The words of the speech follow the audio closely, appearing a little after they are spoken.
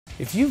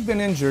If you've been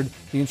injured,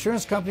 the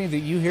insurance company that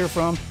you hear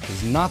from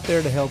is not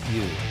there to help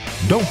you.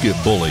 Don't get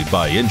bullied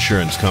by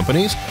insurance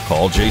companies.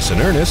 Call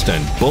Jason Ernest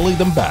and bully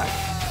them back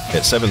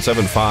at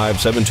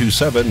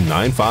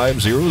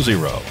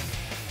 775-727-9500.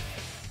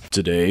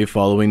 Today,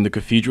 following the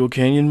Cathedral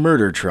Canyon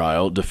murder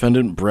trial,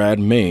 defendant Brad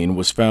Mehn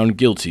was found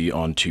guilty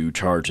on 2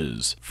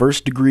 charges: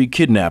 first-degree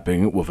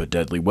kidnapping with a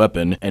deadly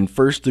weapon and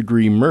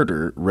first-degree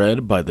murder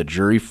read by the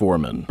jury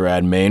foreman.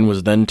 Brad Mehn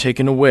was then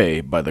taken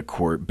away by the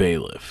court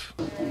bailiff.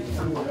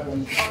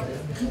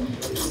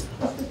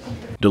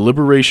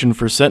 Deliberation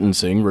for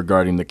sentencing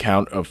regarding the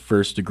count of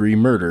first-degree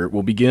murder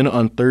will begin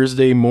on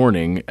Thursday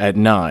morning at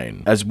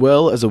 9, as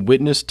well as a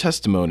witness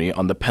testimony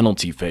on the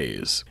penalty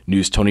phase.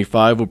 News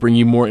 25 will bring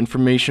you more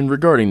information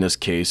regarding this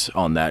case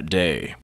on that day.